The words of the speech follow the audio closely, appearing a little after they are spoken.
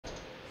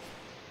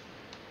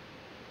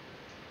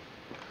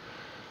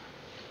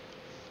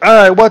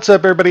Alright, what's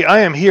up everybody? I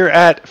am here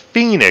at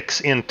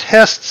Phoenix in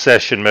test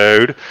session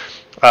mode,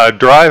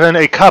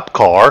 driving a Cup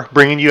car,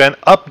 bringing you an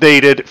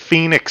updated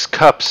Phoenix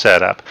Cup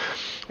setup.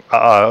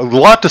 A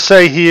lot to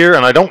say here,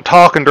 and I don't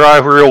talk and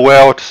drive real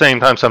well at the same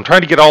time, so I'm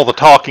trying to get all the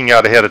talking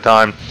out ahead of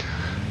time.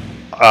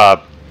 I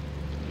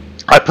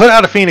put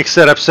out a Phoenix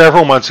setup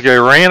several months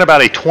ago, ran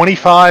about a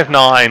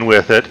 25.9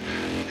 with it,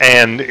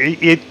 and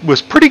it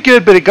was pretty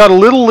good, but it got a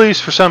little loose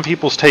for some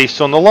people's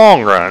taste on the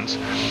long runs.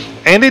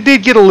 And it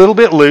did get a little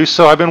bit loose,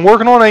 so I've been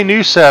working on a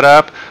new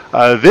setup.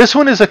 This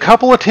one is a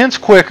couple of tenths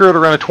quicker.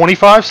 It'll run a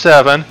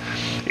 25.7.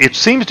 It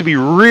seems to be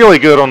really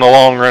good on the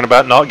long run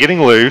about not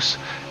getting loose,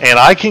 and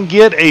I can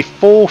get a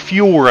full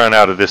fuel run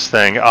out of this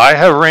thing. I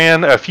have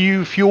ran a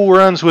few fuel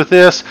runs with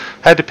this,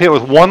 had to pit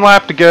with 1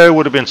 lap to go,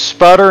 would have been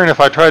sputtering if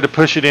I tried to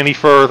push it any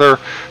further,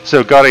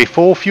 so got a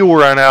full fuel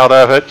run out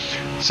of it.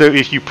 So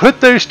if you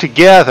put those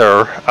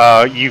together,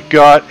 you've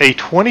got a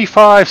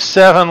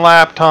 25.7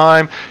 lap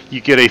time, you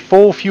get a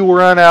full fuel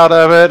run out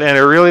of it, and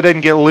it really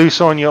doesn't get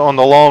loose on you on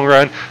the long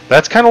run.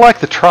 That's kind of like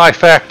the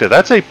trifecta.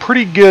 That's a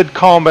pretty good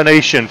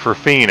combination for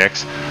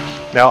Phoenix.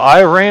 Now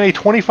I ran a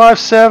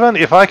 25.7.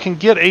 If I can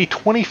get a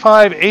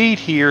 25.8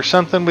 here,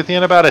 something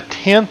within about a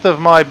tenth of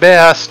my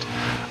best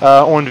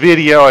on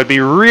video, I'd be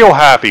real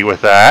happy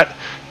with that.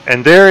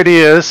 And there it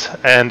is,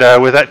 and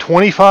with that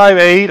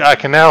 25.8 I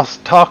can now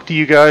talk to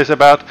you guys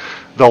about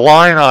the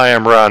line I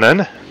am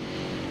running,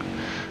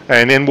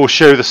 and then we'll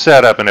show the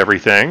setup and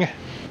everything.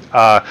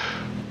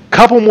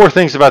 Couple more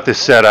things about this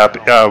setup.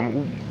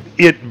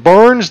 It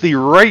burns the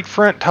right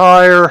front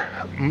tire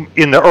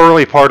in the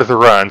early part of the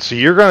run, so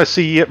you're going to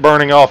see it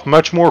burning off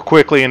much more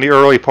quickly in the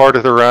early part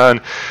of the run,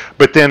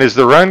 but then as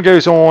the run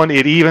goes on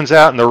it evens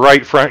out and the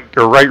right front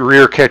or right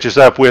rear catches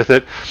up with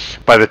it.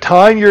 By the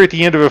time you're at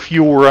the end of a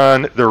fuel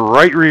run, the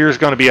right rear is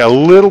going to be a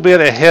little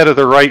bit ahead of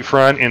the right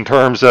front in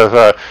terms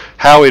of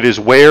how it is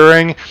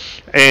wearing,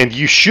 and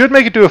you should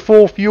make it to a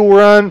full fuel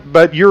run,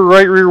 but your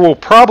right rear will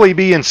probably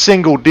be in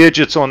single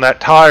digits on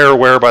that tire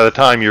wear by the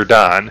time you're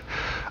done.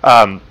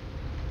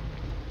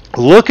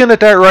 Looking at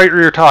that right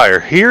rear tire,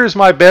 here's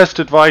my best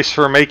advice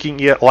for making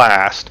it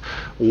last.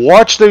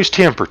 Watch those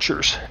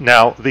temperatures.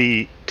 Now,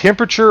 the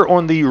temperature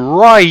on the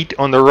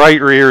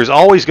right rear is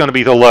always going to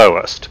be the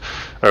lowest,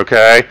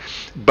 okay?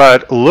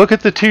 But look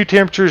at the two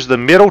temperatures, the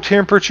middle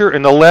temperature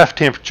and the left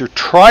temperature.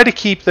 Try to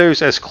keep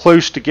those as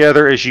close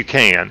together as you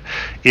can.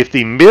 If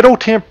the middle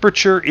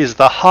temperature is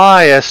the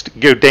highest,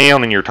 go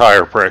down in your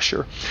tire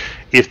pressure.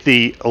 If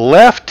the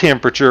left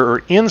temperature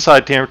or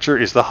inside temperature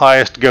is the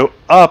highest, go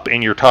up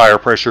in your tire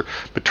pressure.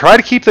 But try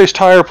to keep those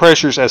tire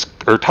pressures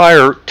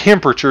tire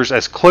temperatures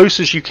as close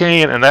as you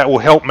can, and that will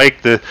help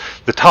make the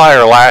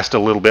tire last a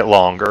little bit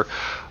longer.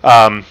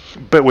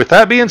 But with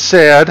that being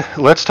said,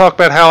 let's talk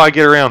about how I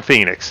get around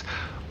Phoenix.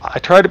 I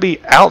try to be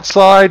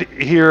outside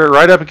here,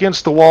 right up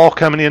against the wall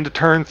coming into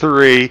turn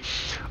 3.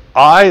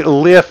 I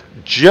lift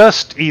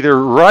just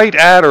either right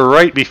at or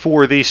right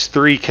before these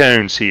 3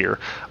 cones here.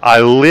 I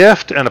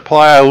lift and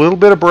apply a little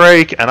bit of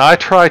brake, and I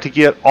try to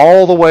get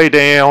all the way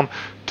down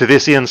to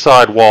this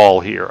inside wall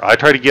here. I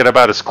try to get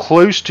about as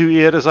close to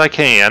it as I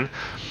can.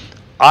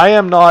 I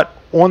am not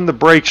on the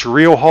brakes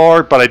real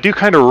hard, but I do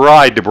kind of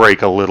ride the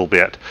brake a little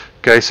bit.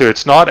 Okay, so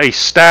it's not a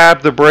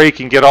stab the brake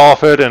and get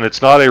off it, and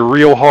it's not a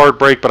real hard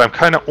brake, but I'm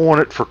kind of on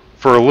it for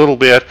a little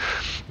bit.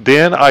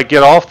 Then I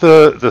get off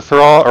the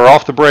throttle or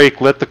off the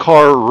brake, let the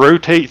car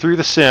rotate through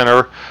the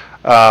center,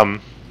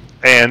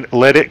 and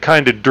let it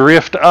kind of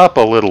drift up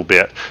a little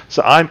bit.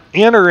 So I'm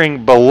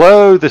entering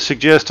below the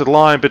suggested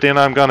line, but then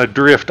I'm going to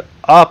drift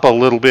up a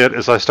little bit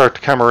as I start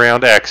to come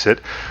around exit.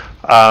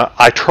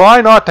 I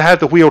try not to have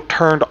the wheel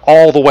turned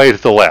all the way to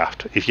the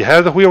left. If you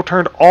have the wheel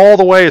turned all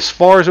the way as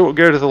far as it will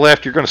go to the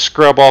left, you're going to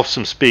scrub off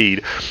some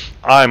speed.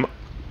 I'm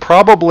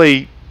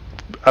probably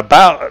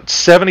about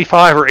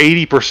 75 or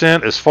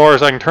 80% as far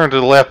as I can turn to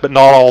the left, but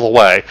not all the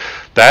way.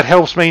 That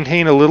helps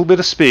maintain a little bit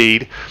of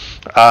speed.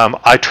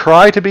 I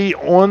try to be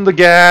on the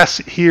gas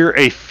here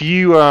a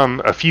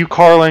few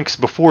car lengths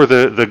before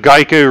the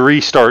Geico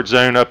restart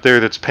zone up there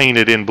that's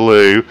painted in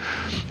blue.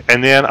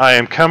 And then I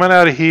am coming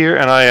out of here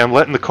and I am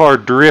letting the car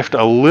drift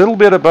a little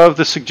bit above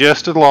the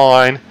suggested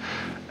line.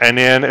 And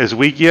then as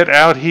we get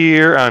out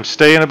here, I'm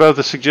staying above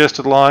the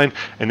suggested line,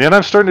 and then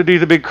I'm starting to do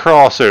the big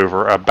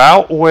crossover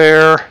about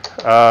where,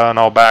 and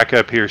I'll back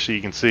up here so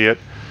you can see it,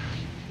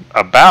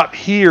 about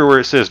here where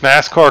it says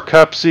NASCAR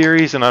Cup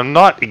Series, and I'm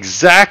not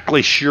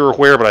exactly sure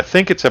where, but I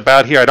think it's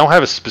about here. I don't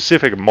have a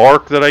specific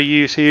mark that I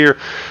use here,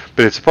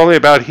 but it's probably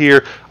about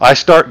here. I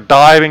start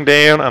diving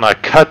down and I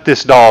cut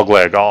this dog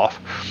leg off.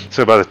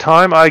 So by the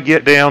time I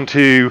get down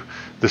to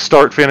the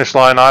start finish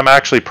line, I'm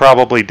actually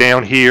probably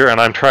down here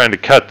and I'm trying to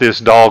cut this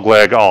dog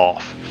leg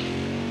off.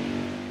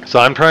 So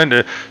I'm trying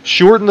to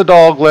shorten the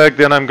dog leg,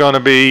 then I'm going to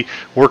be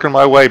working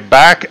my way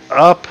back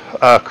up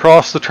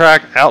across the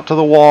track out to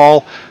the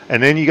wall,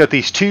 and then you got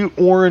these 2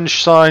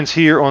 orange signs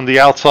here on the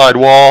outside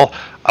wall.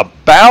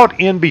 About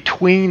in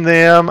between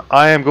them,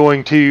 I am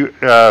going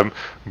to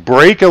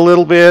brake a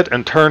little bit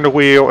and turn the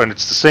wheel, and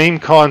it's the same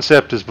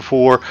concept as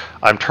before.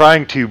 I'm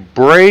trying to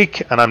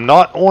brake, and I'm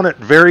not on it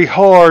very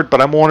hard, but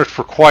I'm on it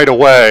for quite a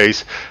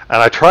ways.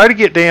 And I try to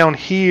get down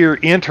here,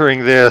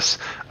 entering this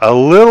a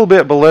little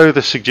bit below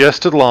the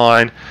suggested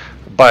line.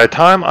 By the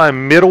time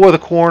I'm middle of the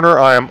corner,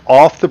 I am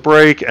off the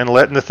brake and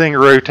letting the thing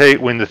rotate.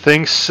 When the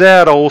thing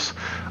settles,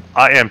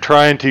 I am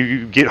trying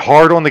to get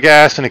hard on the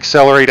gas and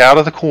accelerate out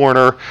of the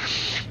corner.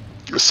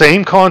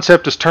 Same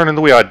concept as turning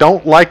the wheel. I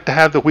don't like to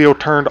have the wheel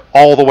turned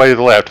all the way to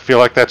the left. I feel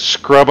like that's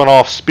scrubbing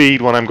off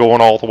speed when I'm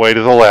going all the way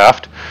to the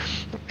left.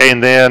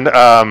 And then,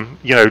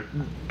 you know,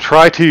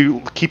 try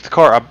to keep the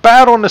car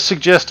about on the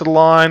suggested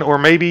line, or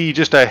maybe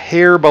just a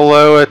hair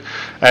below it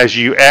as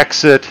you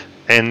exit.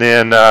 And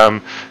then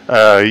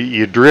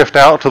you drift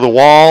out to the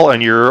wall,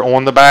 and you're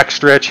on the back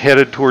stretch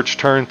headed towards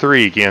turn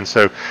 3 again.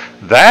 So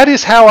that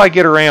is how I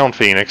get around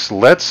Phoenix.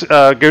 Let's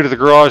go to the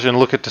garage and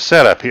look at the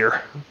setup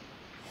here.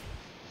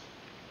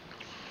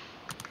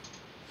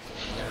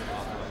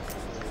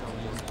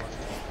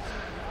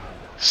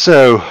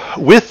 So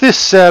with this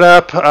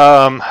setup,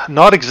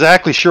 not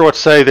exactly sure what to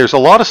say. There's a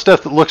lot of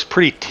stuff that looks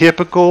pretty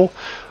typical,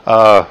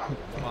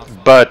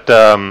 but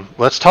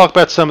let's talk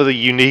about some of the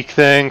unique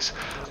things.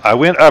 I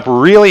went up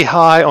really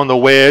high on the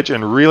wedge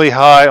and really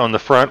high on the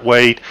front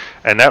weight,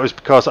 and that was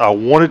because I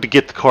wanted to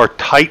get the car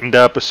tightened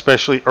up,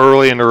 especially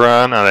early in the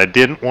run, and I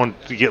didn't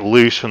want to get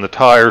loose when the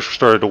tires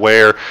started to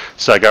wear,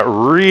 so I got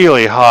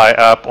really high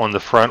up on the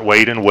front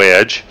weight and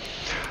wedge.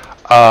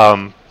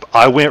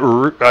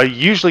 I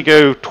usually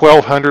go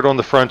 1200 on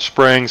the front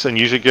springs and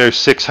usually go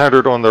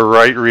 600 on the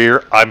right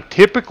rear. I'm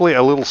typically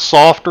a little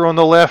softer on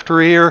the left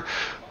rear,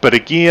 but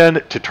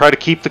again, to try to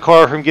keep the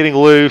car from getting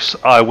loose,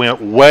 I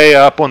went way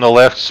up on the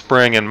left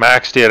spring and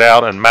maxed it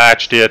out and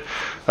matched it.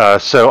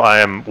 So I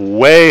am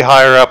way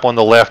higher up on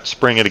the left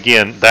spring, and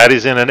again, that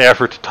is in an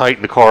effort to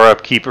tighten the car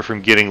up, keep it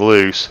from getting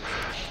loose.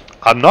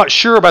 I'm not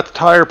sure about the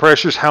tire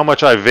pressures, how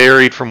much I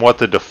varied from what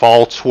the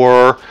defaults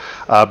were,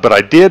 but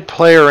I did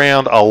play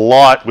around a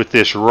lot with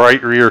this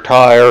right rear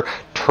tire,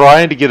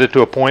 trying to get it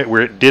to a point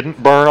where it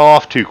didn't burn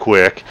off too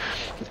quick.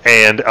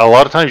 And a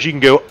lot of times you can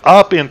go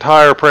up in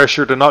tire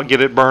pressure to not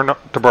get it burn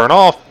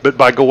off, but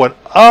by going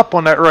up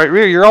on that right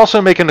rear, you're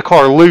also making the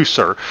car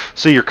looser.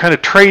 So you're kind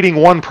of trading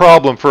one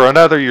problem for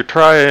another. You're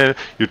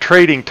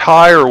trading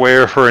tire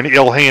wear for an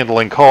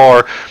ill-handling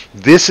car.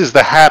 This is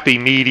the happy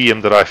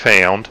medium that I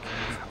found.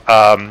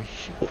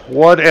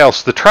 What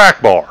else? The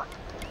track bar.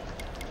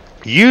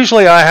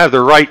 Usually I have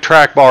the right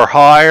track bar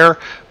higher,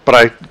 but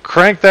I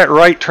cranked that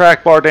right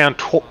track bar down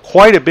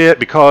quite a bit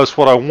because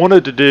what I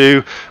wanted to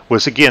do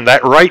was, again,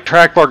 that right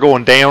track bar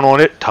going down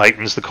on it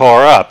tightens the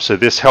car up. So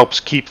this helps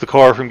keep the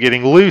car from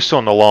getting loose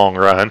on the long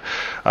run.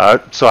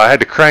 So I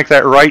had to crank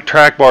that right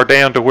track bar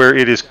down to where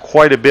it is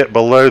quite a bit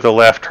below the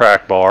left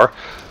track bar.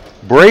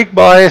 Brake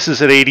bias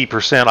is at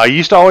 80%. I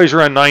used to always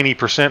run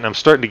 90%, and I'm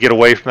starting to get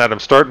away from that. I'm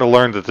starting to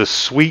learn that the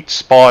sweet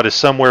spot is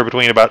somewhere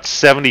between about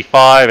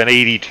 75 and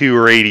 82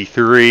 or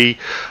 83,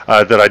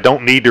 that I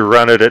don't need to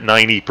run it at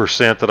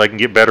 90%, that I can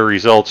get better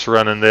results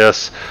running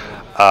this.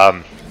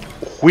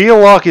 Wheel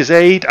lock is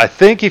 8. I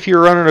think if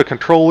you're running a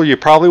controller, you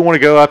probably want to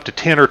go up to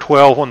 10 or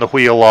 12 on the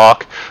wheel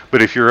lock,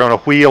 but if you're on a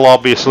wheel,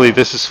 obviously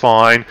this is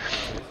fine.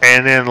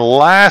 And then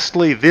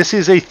lastly, this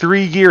is a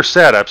 3-gear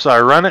setup, so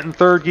I run it in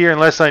 3rd gear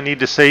unless I need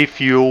to save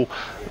fuel.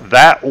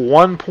 That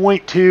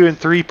 1.2 and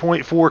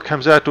 3.4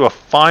 comes out to a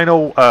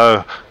final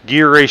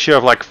gear ratio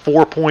of like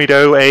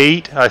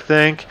 4.08, I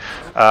think.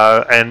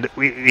 And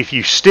if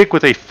you stick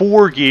with a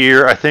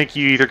 4-gear, I think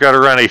you either got to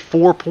run a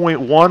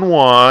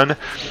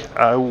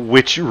 4.11,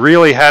 which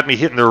really had me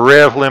hitting the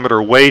rev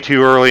limiter way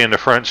too early in the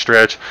front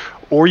stretch,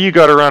 or you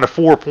got to run a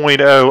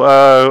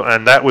 4.00,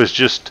 and that was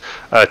just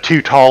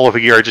too tall of a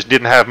gear. I just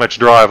didn't have much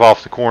drive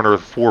off the corner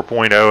with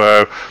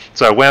 4.00,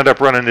 so I wound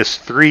up running this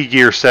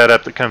 3-gear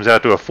setup that comes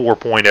out to a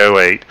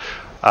 4.08.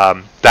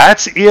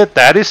 That's it.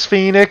 That is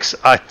Phoenix.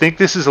 I think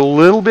this is a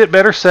little bit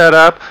better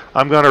setup.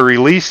 I'm going to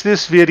release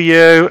this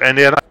video, and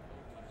then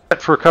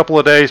for a couple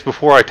of days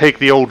before I take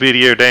the old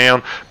video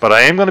down, but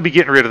I am going to be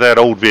getting rid of that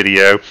old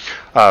video.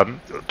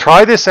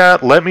 Try this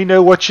out. Let me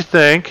know what you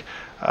think.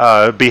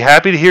 Be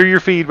happy to hear your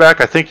feedback.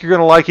 I think you're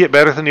going to like it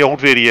better than the old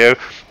video.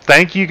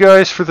 Thank you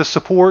guys for the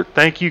support.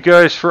 Thank you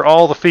guys for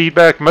all the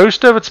feedback.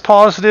 Most of it's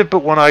positive,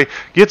 but when I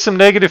get some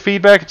negative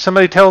feedback and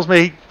somebody tells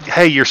me,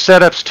 hey, your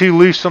setup's too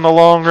loose on the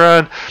long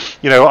run,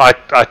 you know, I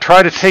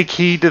try to take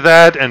heed to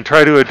that and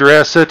try to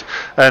address it,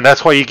 and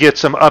that's why you get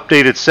some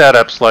updated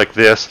setups like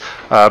this.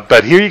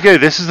 But here you go.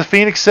 This is the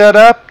Phoenix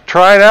setup.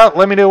 Try it out.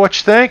 Let me know what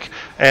you think,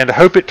 and I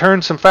hope it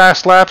turns some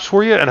fast laps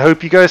for you, and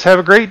hope you guys have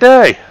a great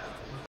day.